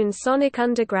cartoon Sonic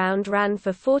Underground ran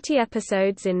for 40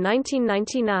 episodes in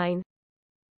 1999.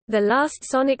 The last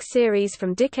Sonic series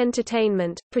from Dick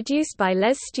Entertainment, produced by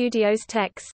Les Studios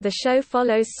Tex, the show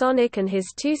follows Sonic and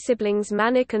his two siblings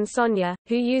Manic and Sonia,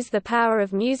 who use the power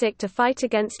of music to fight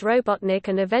against Robotnik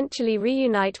and eventually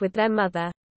reunite with their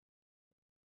mother.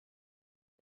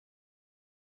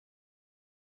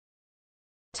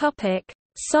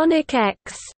 Sonic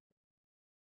X.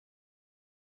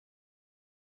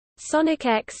 Sonic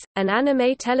X, an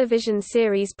anime television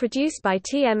series produced by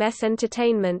TMS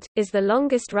Entertainment, is the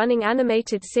longest-running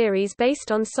animated series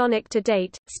based on Sonic to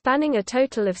date, spanning a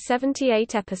total of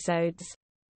 78 episodes.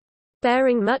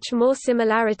 Bearing much more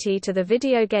similarity to the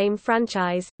video game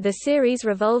franchise, the series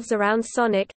revolves around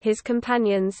Sonic, his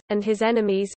companions, and his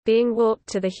enemies, being warped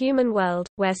to the human world,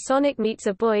 where Sonic meets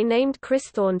a boy named Chris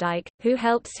Thorndyke, who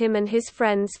helps him and his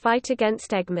friends fight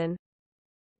against Eggman.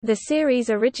 The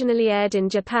series originally aired in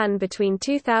Japan between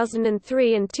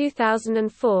 2003 and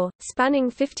 2004, spanning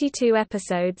 52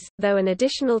 episodes, though an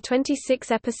additional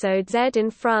 26 episodes aired in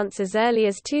France as early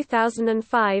as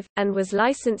 2005, and was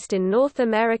licensed in North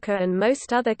America and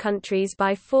most other countries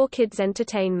by 4Kids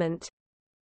Entertainment.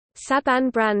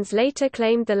 Saban Brands later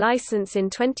claimed the license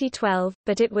in 2012,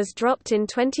 but it was dropped in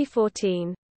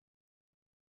 2014.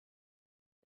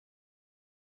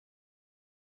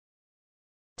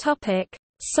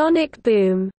 Sonic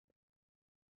Boom.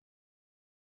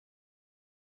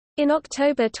 In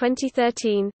October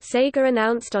 2013, Sega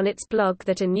announced on its blog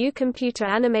that a new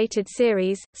computer-animated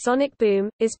series, Sonic Boom,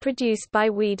 is produced by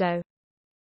Weedo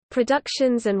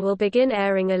Productions and will begin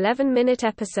airing 11-minute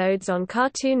episodes on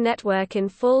Cartoon Network in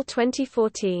fall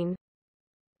 2014.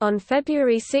 On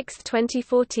February 6,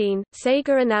 2014,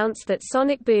 Sega announced that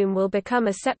Sonic Boom will become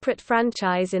a separate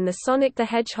franchise in the Sonic the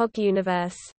Hedgehog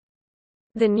universe.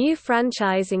 The new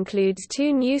franchise includes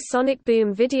 2 new Sonic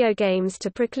Boom video games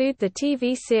to preclude the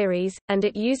TV series, and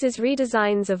it uses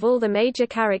redesigns of all the major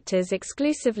characters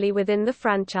exclusively within the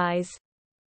franchise.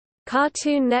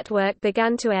 Cartoon Network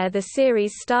began to air the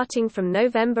series starting from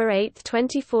November 8,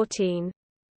 2014.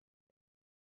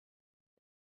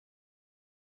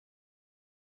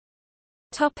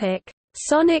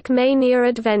 Sonic Mania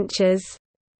Adventures.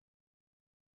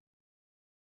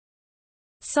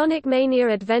 Sonic Mania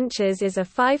Adventures is a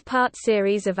 5-part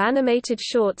series of animated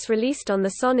shorts released on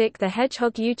the Sonic the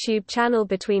Hedgehog YouTube channel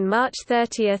between March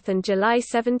 30 and July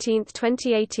 17,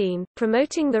 2018,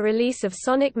 promoting the release of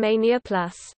Sonic Mania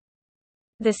Plus.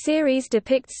 The series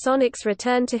depicts Sonic's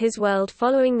return to his world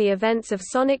following the events of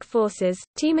Sonic Forces,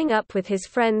 teaming up with his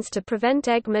friends to prevent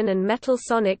Eggman and Metal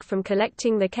Sonic from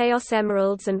collecting the Chaos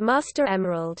Emeralds and Master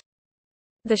Emerald.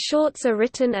 The shorts are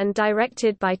written and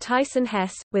directed by Tyson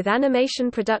Hess, with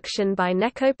animation production by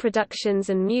Neko Productions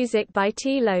and music by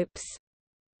T. Lopes.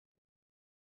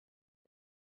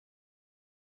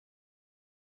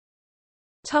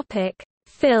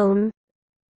 Film.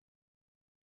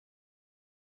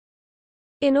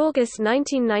 In August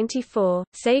 1994,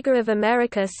 Sega of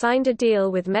America signed a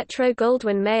deal with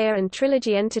Metro-Goldwyn-Mayer and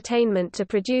Trilogy Entertainment to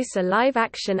produce a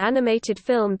live-action animated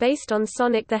film based on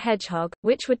Sonic the Hedgehog,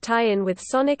 which would tie in with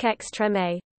Sonic X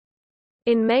Treme.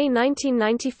 In May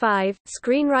 1995,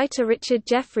 screenwriter Richard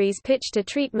Jeffries pitched a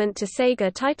treatment to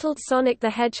Sega titled Sonic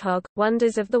the Hedgehog –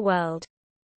 Wonders of the World.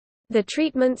 The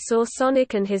treatment saw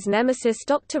Sonic and his nemesis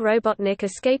Dr. Robotnik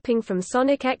escaping from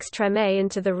Sonic X Treme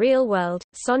into the real world.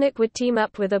 Sonic would team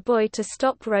up with a boy to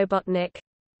stop Robotnik.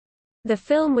 The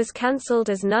film was cancelled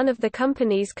as none of the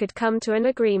companies could come to an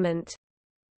agreement.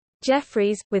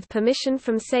 Jeffries, with permission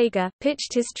from Sega,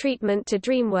 pitched his treatment to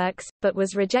DreamWorks, but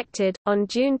was rejected. On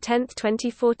June 10,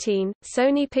 2014,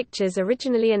 Sony Pictures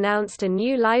originally announced a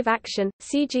new live-action,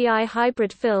 CGI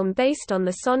hybrid film based on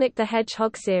the Sonic the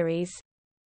Hedgehog series.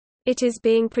 It is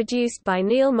being produced by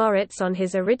Neil Moritz on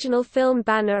his original film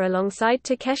banner alongside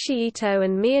Takeshi Ito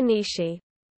and Mia Nishi.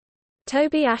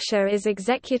 Toby Asher is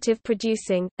executive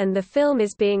producing, and the film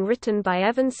is being written by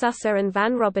Evan Susser and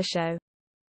Van Robichaux.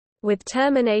 With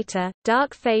Terminator,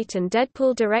 Dark Fate and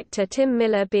Deadpool director Tim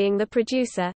Miller being the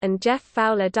producer, and Jeff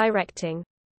Fowler directing.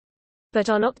 But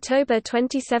on October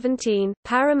 2017,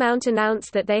 Paramount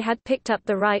announced that they had picked up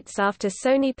the rights after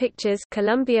Sony Pictures,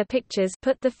 Columbia Pictures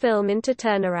put the film into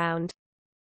turnaround.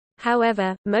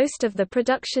 However, most of the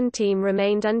production team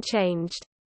remained unchanged.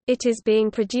 It is being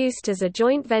produced as a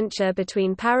joint venture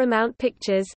between Paramount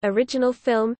Pictures, Original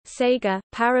Film, Sega,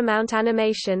 Paramount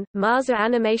Animation, Marza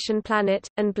Animation Planet,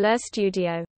 and Blur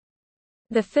Studio.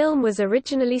 The film was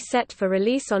originally set for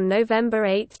release on November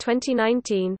 8,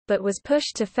 2019, but was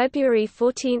pushed to February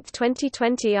 14,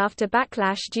 2020 after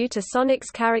backlash due to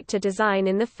Sonic's character design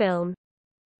in the film.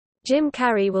 Jim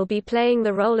Carrey will be playing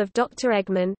the role of Dr.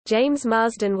 Eggman, James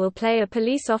Marsden will play a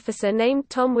police officer named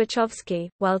Tom Wachowski,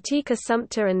 while Tika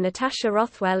Sumpter and Natasha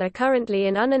Rothwell are currently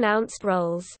in unannounced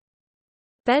roles.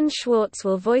 Ben Schwartz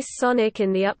will voice Sonic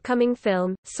in the upcoming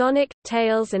film. Sonic,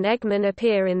 Tails and Eggman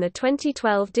appear in the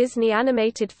 2012 Disney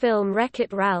animated film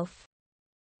Wreck-It Ralph.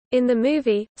 In the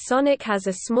movie, Sonic has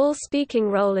a small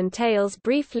speaking role and Tails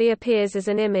briefly appears as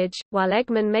an image, while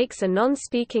Eggman makes a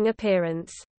non-speaking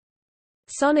appearance.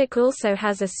 Sonic also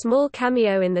has a small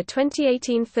cameo in the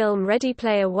 2018 film Ready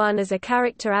Player One as a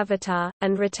character avatar,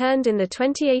 and returned in the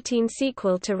 2018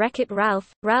 sequel to Wreck-It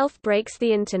Ralph, Ralph Breaks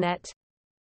the Internet.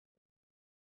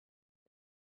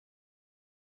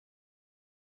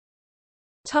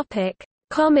 Topic: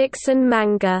 Comics and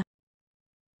manga.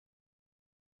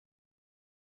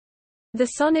 The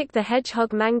Sonic the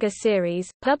Hedgehog manga series,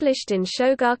 published in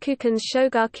Shogakukan's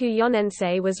Shogaku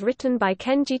Yonensei, was written by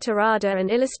Kenji Terada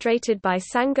and illustrated by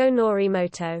Sango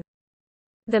Norimoto.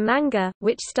 The manga,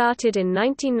 which started in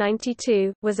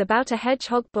 1992, was about a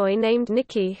hedgehog boy named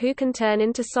Nicky who can turn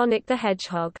into Sonic the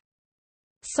Hedgehog.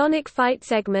 Sonic fights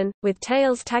Eggman, with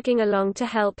Tails tagging along to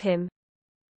help him.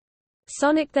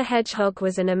 Sonic the Hedgehog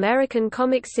was an American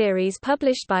comic series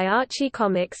published by Archie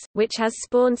Comics, which has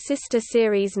spawned sister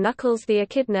series Knuckles the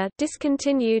Echidna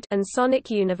discontinued and Sonic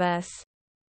Universe.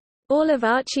 All of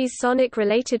Archie's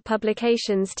Sonic-related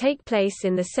publications take place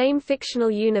in the same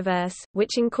fictional universe,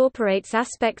 which incorporates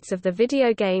aspects of the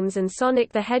video games and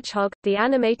Sonic the Hedgehog, the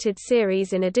animated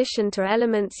series, in addition to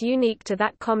elements unique to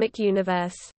that comic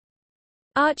universe.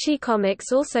 Archie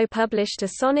Comics also published a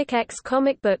Sonic X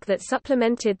comic book that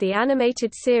supplemented the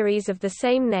animated series of the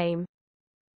same name.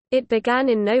 It began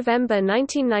in November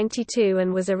 1992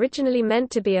 and was originally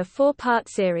meant to be a 4-part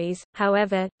series,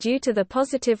 however, due to the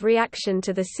positive reaction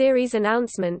to the series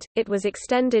announcement, it was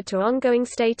extended to ongoing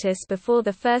status before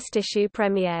the first issue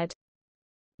premiered.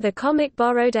 The comic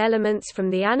borrowed elements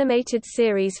from the animated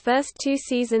series' first 2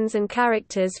 seasons and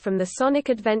characters from the Sonic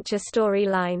Adventure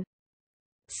storyline.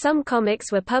 Some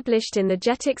comics were published in the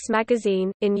Jetix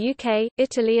magazine, in UK,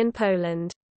 Italy and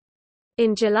Poland.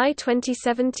 In July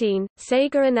 2017,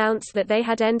 Sega announced that they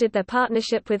had ended their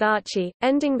partnership with Archie,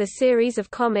 ending the series of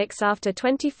comics after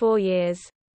 24 years.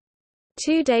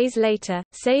 2 days later,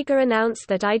 Sega announced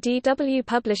that IDW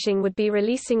Publishing would be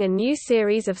releasing a new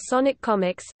series of Sonic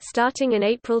comics, starting in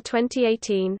April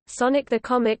 2018. Sonic the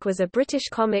Comic was a British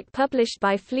comic published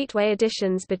by Fleetway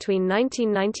Editions between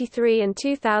 1993 and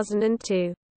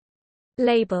 2002.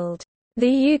 Labeled,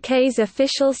 "The UK's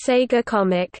official Sega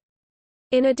comic."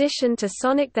 In addition to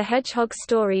Sonic the Hedgehog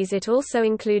stories, it also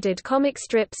included comic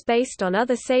strips based on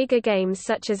other Sega games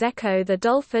such as Echo the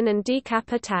Dolphin and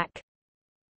Decap Attack.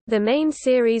 The main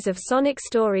series of Sonic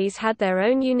stories had their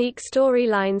own unique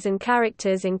storylines and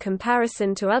characters in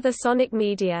comparison to other Sonic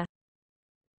media.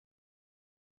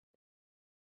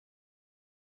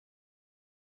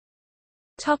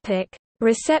 Topic: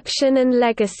 Reception and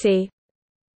legacy.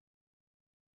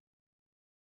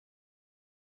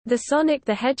 The Sonic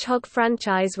the Hedgehog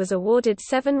franchise was awarded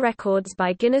 7 records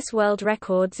by Guinness World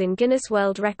Records in Guinness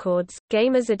World Records,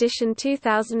 Gamers Edition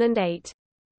 2008.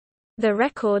 The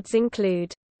records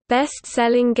include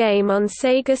Best-selling game on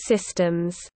Sega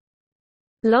systems,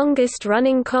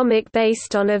 Longest-running comic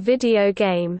based on a video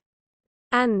game,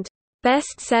 and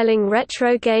Best-selling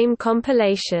retro game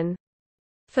compilation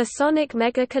for Sonic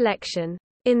Mega Collection.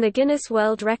 In the Guinness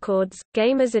World Records,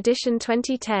 Gamers Edition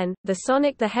 2010, the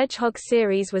Sonic the Hedgehog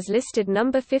series was listed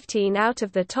number 15 out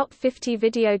of the top 50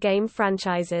 video game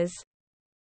franchises.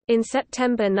 In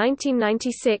September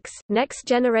 1996, Next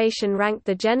Generation ranked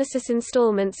the Genesis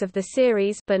installments of the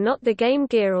series but not the Game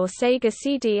Gear or Sega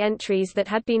CD entries that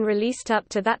had been released up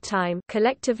to that time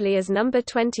collectively as number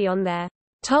 20 on their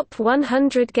Top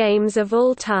 100 Games of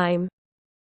All Time,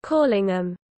 calling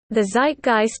them the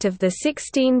zeitgeist of the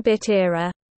 16-bit era.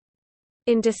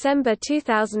 In December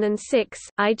 2006,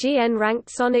 IGN ranked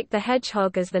Sonic the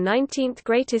Hedgehog as the 19th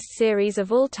greatest series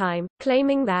of all time,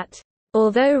 claiming that,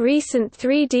 although recent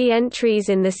 3D entries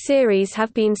in the series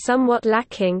have been somewhat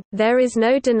lacking, there is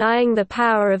no denying the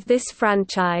power of this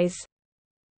franchise.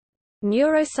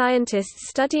 Neuroscientists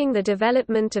studying the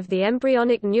development of the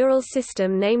embryonic neural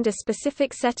system named a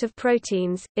specific set of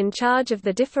proteins, in charge of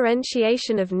the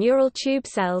differentiation of neural tube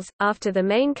cells, after the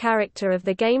main character of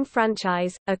the game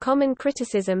franchise. A common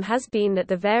criticism has been that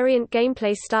the variant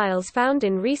gameplay styles found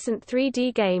in recent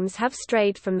 3D games have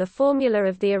strayed from the formula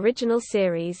of the original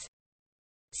series.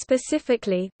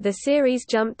 Specifically, the series'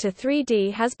 jump to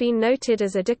 3D has been noted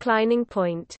as a declining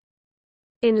point.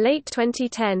 In late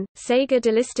 2010, Sega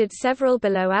delisted several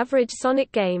below-average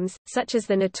Sonic games, such as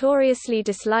the notoriously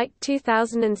disliked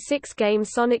 2006 game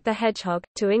Sonic the Hedgehog,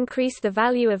 to increase the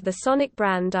value of the Sonic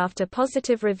brand after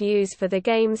positive reviews for the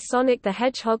games Sonic the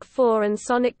Hedgehog 4 and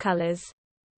Sonic Colors.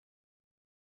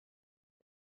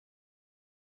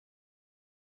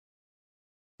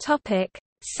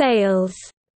 Sales.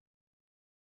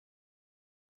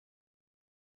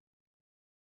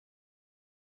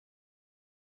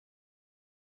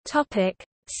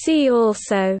 See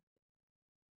also: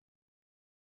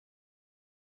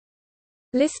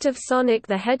 List of Sonic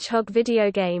the Hedgehog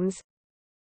video games,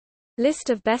 List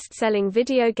of best-selling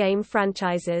video game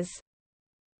franchises.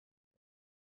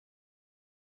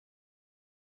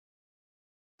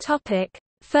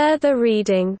 Further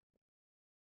reading: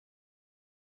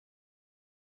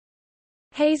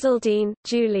 Hazeldine,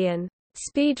 Julian.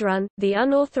 Speedrun: The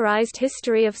Unauthorized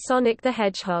History of Sonic the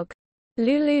Hedgehog.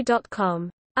 Lulu.com.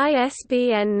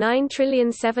 ISBN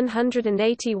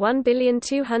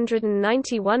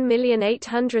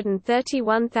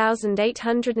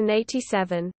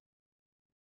 9781291831887.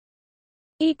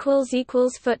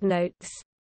 Footnotes